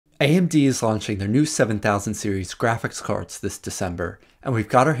AMD is launching their new 7000 series graphics cards this December, and we've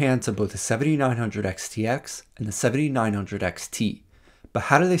got our hands on both the 7900 XTX and the 7900 XT. But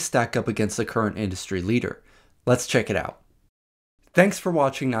how do they stack up against the current industry leader? Let's check it out. Thanks for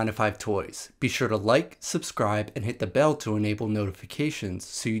watching 9 to 5 Toys. Be sure to like, subscribe, and hit the bell to enable notifications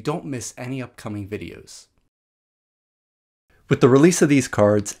so you don't miss any upcoming videos. With the release of these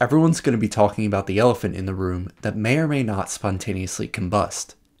cards, everyone's going to be talking about the elephant in the room that may or may not spontaneously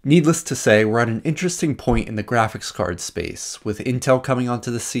combust. Needless to say, we're at an interesting point in the graphics card space, with Intel coming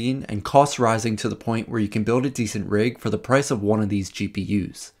onto the scene and costs rising to the point where you can build a decent rig for the price of one of these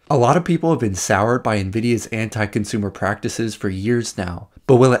GPUs. A lot of people have been soured by Nvidia's anti-consumer practices for years now,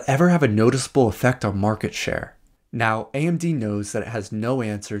 but will it ever have a noticeable effect on market share? Now, AMD knows that it has no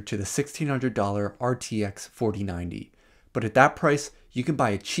answer to the $1,600 RTX 4090, but at that price, you can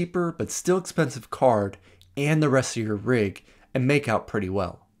buy a cheaper but still expensive card and the rest of your rig and make out pretty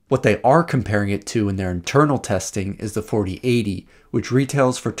well. What they are comparing it to in their internal testing is the 4080, which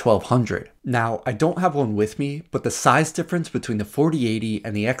retails for $1,200. Now, I don't have one with me, but the size difference between the 4080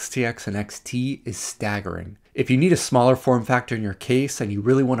 and the XTX and XT is staggering. If you need a smaller form factor in your case and you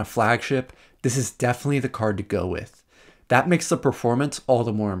really want a flagship, this is definitely the card to go with. That makes the performance all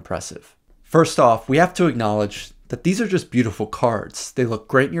the more impressive. First off, we have to acknowledge that these are just beautiful cards. They look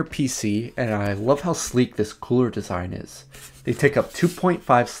great in your PC, and I love how sleek this cooler design is. They take up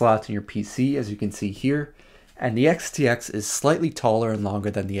 2.5 slots in your PC, as you can see here, and the XTX is slightly taller and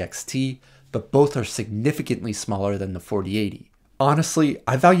longer than the XT, but both are significantly smaller than the 4080. Honestly,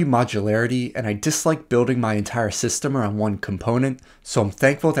 I value modularity, and I dislike building my entire system around one component, so I'm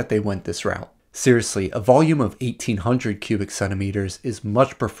thankful that they went this route. Seriously, a volume of 1800 cubic centimeters is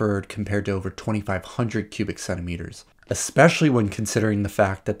much preferred compared to over 2500 cubic centimeters, especially when considering the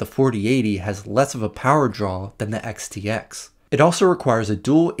fact that the 4080 has less of a power draw than the XTX. It also requires a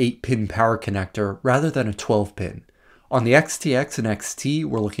dual 8-pin power connector rather than a 12-pin. On the XTX and XT,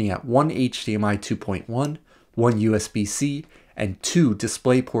 we're looking at one HDMI 2.1, one USB-C, and two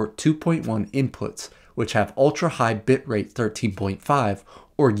DisplayPort 2.1 inputs, which have ultra-high bitrate 13.5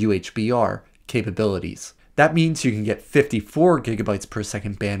 or UHBR capabilities. That means you can get 54 gigabytes per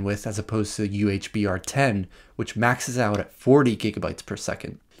second bandwidth as opposed to UHBR10, which maxes out at 40 gigabytes per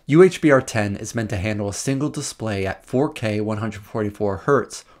second. UHBR10 is meant to handle a single display at 4K 144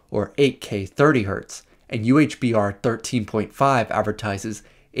 Hz or 8K 30 Hz, and UHBR 13.5 advertises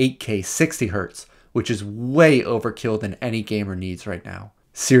 8K 60 Hz, which is way overkill than any gamer needs right now.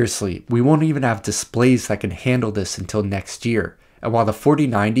 Seriously, we won't even have displays that can handle this until next year. And while the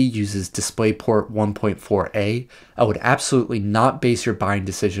 4090 uses DisplayPort 1.4a, I would absolutely not base your buying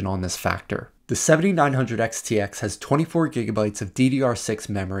decision on this factor. The 7900 XTX has 24 gigabytes of DDR6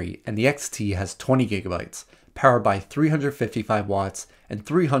 memory, and the XT has 20 gigabytes, powered by 355 watts and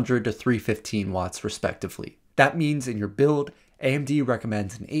 300 to 315 watts respectively. That means in your build, AMD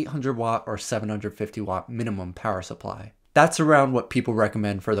recommends an 800 watt or 750 watt minimum power supply. That's around what people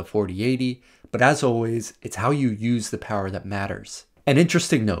recommend for the 4080, but as always, it's how you use the power that matters. An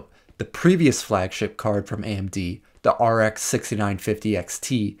interesting note, the previous flagship card from AMD, the RX 6950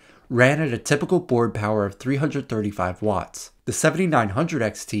 XT, ran at a typical board power of 335 watts. The 7900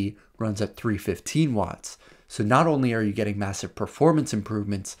 XT runs at 315 watts, so not only are you getting massive performance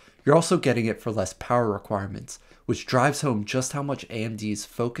improvements, you're also getting it for less power requirements, which drives home just how much AMD is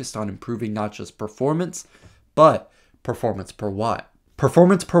focused on improving not just performance, but performance per watt.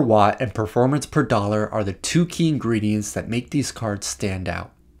 Performance per watt and performance per dollar are the two key ingredients that make these cards stand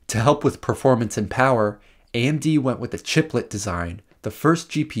out. To help with performance and power, AMD went with a chiplet design, the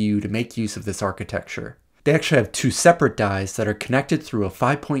first GPU to make use of this architecture. They actually have two separate dies that are connected through a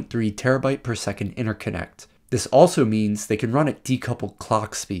 5.3 terabyte per second interconnect. This also means they can run at decoupled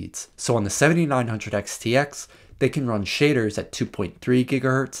clock speeds. So on the 7900 XTX, they can run shaders at 2.3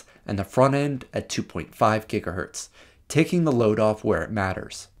 GHz and the front end at 2.5 GHz. Taking the load off where it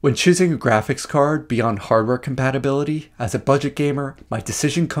matters. When choosing a graphics card beyond hardware compatibility, as a budget gamer, my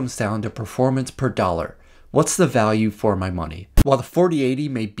decision comes down to performance per dollar. What's the value for my money? While the 4080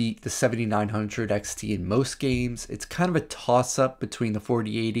 may beat the 7900 XT in most games, it's kind of a toss-up between the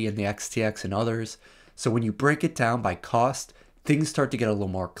 4080 and the XTX and others, so when you break it down by cost, things start to get a little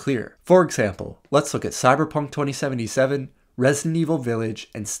more clear. For example, let's look at Cyberpunk 2077, Resident Evil Village,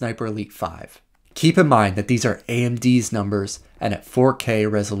 and Sniper Elite 5. Keep in mind that these are AMD's numbers and at 4K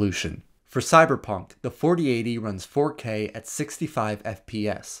resolution. For Cyberpunk, the 4080 runs 4K at 65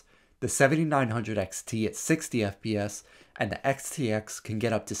 FPS, the 7900 XT at 60 FPS, and the XTX can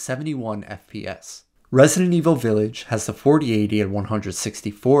get up to 71 FPS. Resident Evil Village has the 4080 at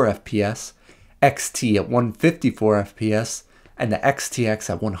 164 FPS, XT at 154 FPS, and the XTX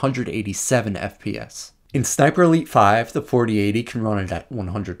at 187 FPS. In Sniper Elite 5, the 4080 can run it at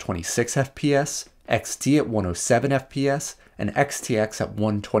 126 FPS, XT at 107 FPS, and XTX at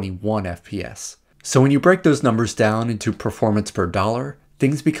 121 FPS. So when you break those numbers down into performance per dollar,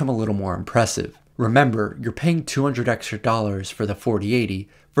 things become a little more impressive. Remember, you're paying $200 extra for the 4080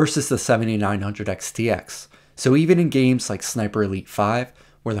 versus the 7900 XTX. So even in games like Sniper Elite 5,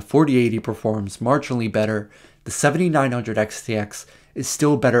 where the 4080 performs marginally better, the 7900 XTX is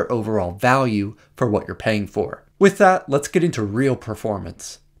still better overall value for what you're paying for. With that, let's get into real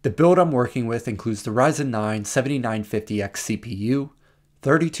performance. The build I'm working with includes the Ryzen 9 7950X CPU,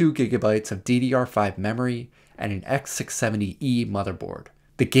 32GB of DDR5 memory, and an X670E motherboard.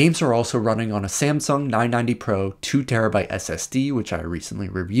 The games are also running on a Samsung 990 Pro 2TB SSD, which I recently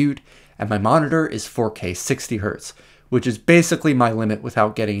reviewed, and my monitor is 4K 60Hz, which is basically my limit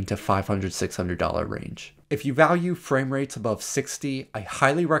without getting into $500–600 range. If you value frame rates above 60, I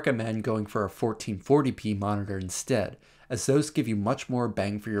highly recommend going for a 1440p monitor instead, as those give you much more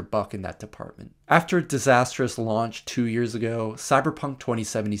bang for your buck in that department. After a disastrous launch 2 years ago, Cyberpunk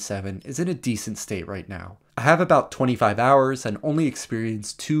 2077 is in a decent state right now. I have about 25 hours and only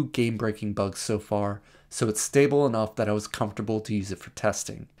experienced 2 game-breaking bugs so far, so it's stable enough that I was comfortable to use it for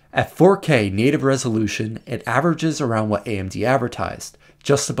testing. At 4K native resolution, it averages around what AMD advertised,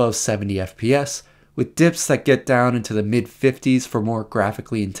 just above 70 FPS, with dips that get down into the mid-50s for more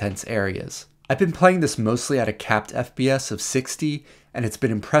graphically intense areas. I've been playing this mostly at a capped FPS of 60, and it's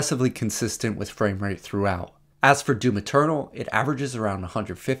been impressively consistent with frame rate throughout. As for Doom Eternal, it averages around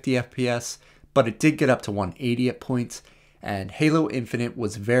 150 FPS, but it did get up to 180 at points, and Halo Infinite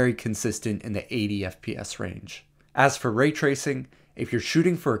was very consistent in the 80 FPS range. As for ray tracing, if you're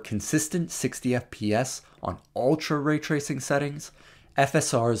shooting for a consistent 60 FPS on ultra ray tracing settings,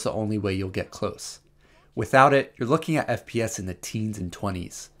 FSR is the only way you'll get close. Without it, you're looking at FPS in the teens and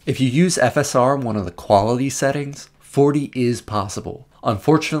 20s. If you use FSR in one of the quality settings, 40 is possible.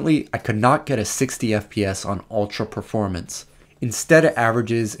 Unfortunately, I could not get a 60 FPS on ultra performance. Instead, it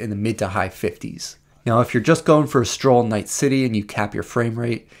averages in the mid to high 50s. Now, if you're just going for a stroll in Night City and you cap your frame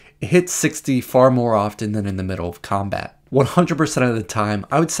rate, it hits 60 far more often than in the middle of combat. 100% of the time,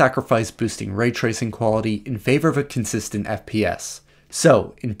 I would sacrifice boosting ray tracing quality in favor of a consistent FPS.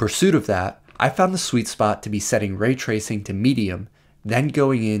 So, in pursuit of that, I found the sweet spot to be setting ray tracing to medium, then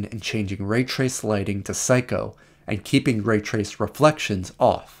going in and changing ray trace lighting to psycho, and keeping ray trace reflections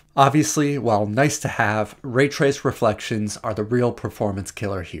off. Obviously, while nice to have, ray trace reflections are the real performance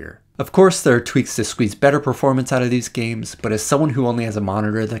killer here. Of course, there are tweaks to squeeze better performance out of these games, but as someone who only has a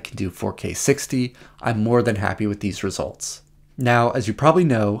monitor that can do 4K 60, I'm more than happy with these results. Now, as you probably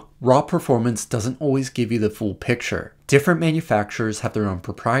know, raw performance doesn't always give you the full picture. Different manufacturers have their own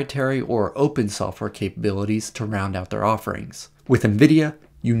proprietary or open software capabilities to round out their offerings. With NVIDIA,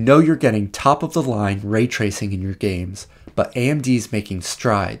 you know you're getting top-of-the-line ray tracing in your games, but AMD is making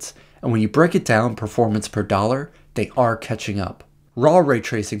strides, and when you break it down performance per dollar, they are catching up. Raw ray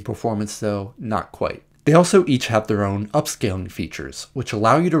tracing performance though, not quite. They also each have their own upscaling features, which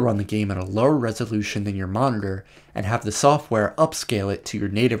allow you to run the game at a lower resolution than your monitor and have the software upscale it to your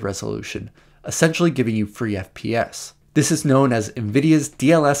native resolution, essentially giving you free FPS. This is known as NVIDIA's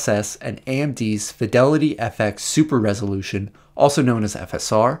DLSS and AMD's Fidelity FX Super Resolution, also known as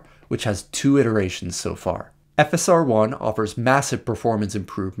FSR, which has 2 iterations so far. FSR 1 offers massive performance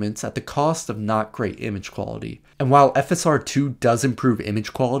improvements at the cost of not great image quality. And while FSR 2 does improve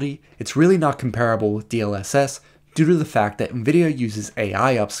image quality, it's really not comparable with DLSS due to the fact that NVIDIA uses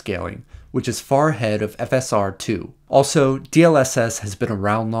AI upscaling, which is far ahead of FSR 2. Also, DLSS has been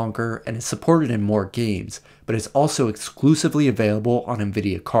around longer and is supported in more games, but is also exclusively available on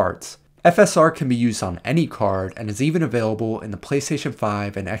NVIDIA cards. FSR can be used on any card and is even available in the PlayStation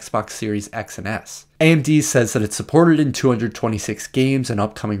 5 and Xbox Series X and S. AMD says that it's supported in 226 games and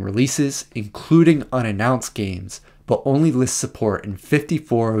upcoming releases, including unannounced games, but only lists support in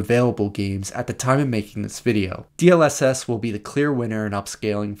 54 available games at the time of making this video. DLSS will be the clear winner in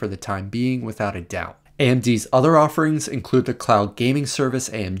upscaling for the time being without a doubt. AMD's other offerings include the cloud gaming service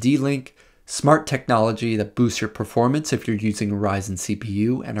AMD Link, smart technology that boosts your performance if you're using a Ryzen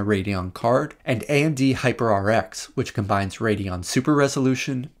CPU and a Radeon card, and AMD Hyper RX, which combines Radeon Super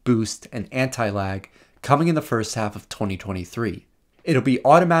Resolution, Boost, and Anti-Lag, coming in the first half of 2023. It'll be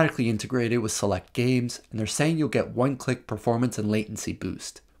automatically integrated with select games, and they're saying you'll get one-click performance and latency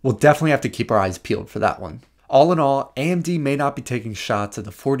boost. We'll definitely have to keep our eyes peeled for that one. All in all, AMD may not be taking shots at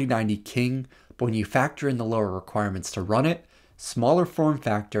the 4090 King, but when you factor in the lower requirements to run it, smaller form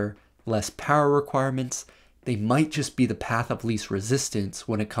factor, less power requirements, they might just be the path of least resistance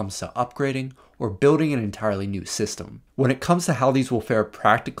when it comes to upgrading or building an entirely new system. When it comes to how these will fare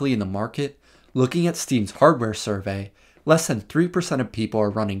practically in the market, looking at Steam's hardware survey, less than 3% of people are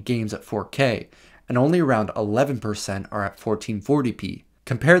running games at 4K, and only around 11% are at 1440p.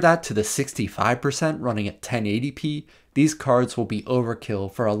 Compare that to the 65% running at 1080p, these cards will be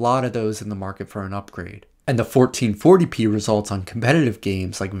overkill for a lot of those in the market for an upgrade. And the 1440p results on competitive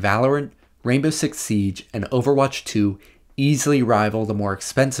games like Valorant, Rainbow Six Siege, and Overwatch 2 easily rival the more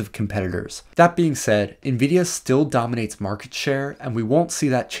expensive competitors. That being said, Nvidia still dominates market share, and we won't see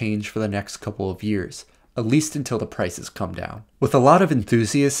that change for the next couple of years, at least until the prices come down. With a lot of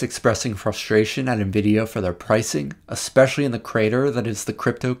enthusiasts expressing frustration at Nvidia for their pricing, especially in the crater that is the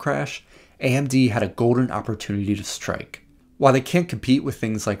crypto crash, AMD had a golden opportunity to strike. While they can't compete with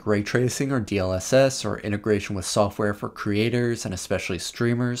things like Raytracing or DLSS or integration with software for creators and especially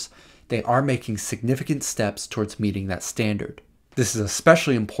streamers, they are making significant steps towards meeting that standard. This is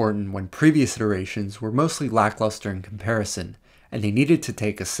especially important when previous iterations were mostly lackluster in comparison, and they needed to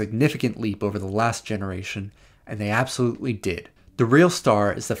take a significant leap over the last generation, and they absolutely did. The real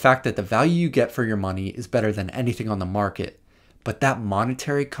star is the fact that the value you get for your money is better than anything on the market, but that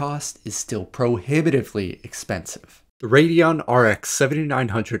monetary cost is still prohibitively expensive. The Radeon RX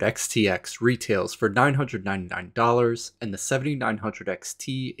 7900 XTX retails for $999 and the 7900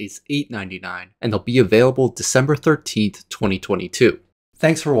 XT is $899, and they'll be available December 13th, 2022.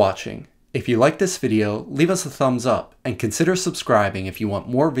 Thanks for watching. If you like this video, leave us a thumbs up and consider subscribing if you want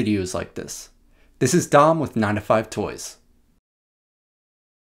more videos like this. This is Dom with 9to5 Toys.